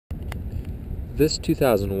This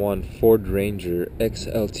 2001 Ford Ranger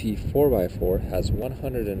XLT 4x4 has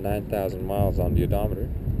 109,000 miles on the odometer.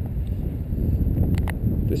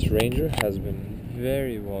 This Ranger has been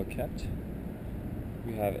very well kept.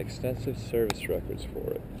 We have extensive service records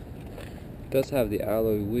for it. It does have the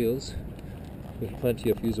alloy wheels with plenty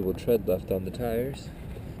of usable tread left on the tires.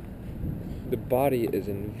 The body is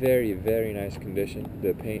in very, very nice condition.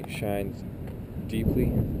 The paint shines deeply,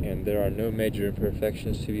 and there are no major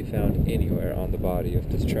imperfections to be found anywhere on the body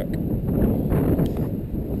of this truck.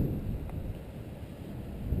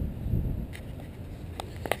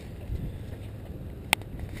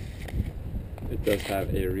 It does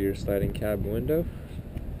have a rear sliding cab window.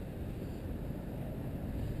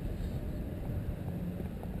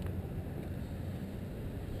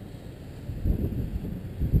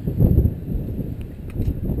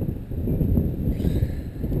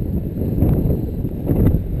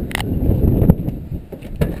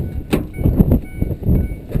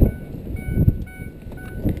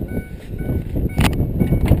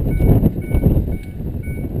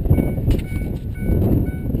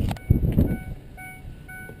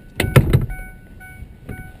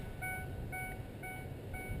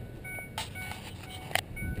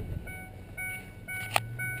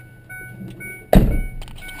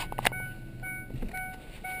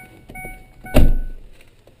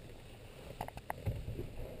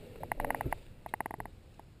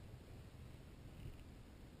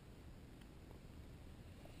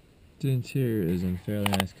 The interior is in fairly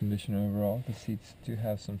nice condition overall. The seats do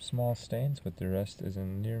have some small stains, but the rest is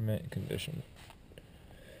in near mint condition.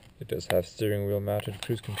 It does have steering wheel mounted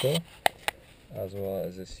cruise control, as well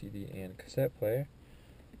as a CD and cassette player.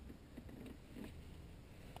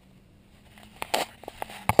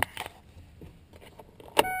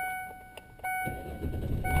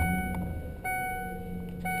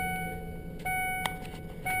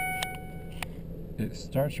 It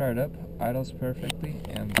starts right up, idles perfectly,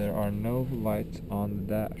 and there are no lights on the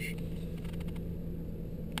dash.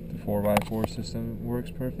 The 4x4 system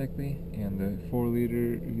works perfectly, and the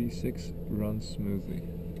 4-liter V6 runs smoothly.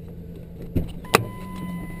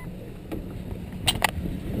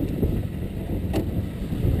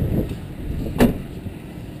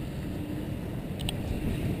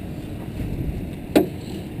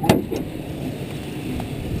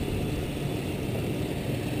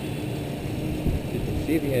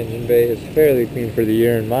 The engine bay is fairly clean for the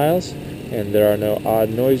year and miles, and there are no odd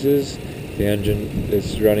noises. The engine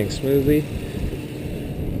is running smoothly.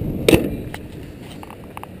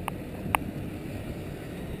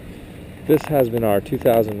 This has been our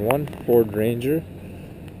 2001 Ford Ranger.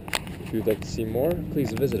 If you'd like to see more,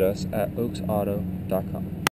 please visit us at oaksauto.com.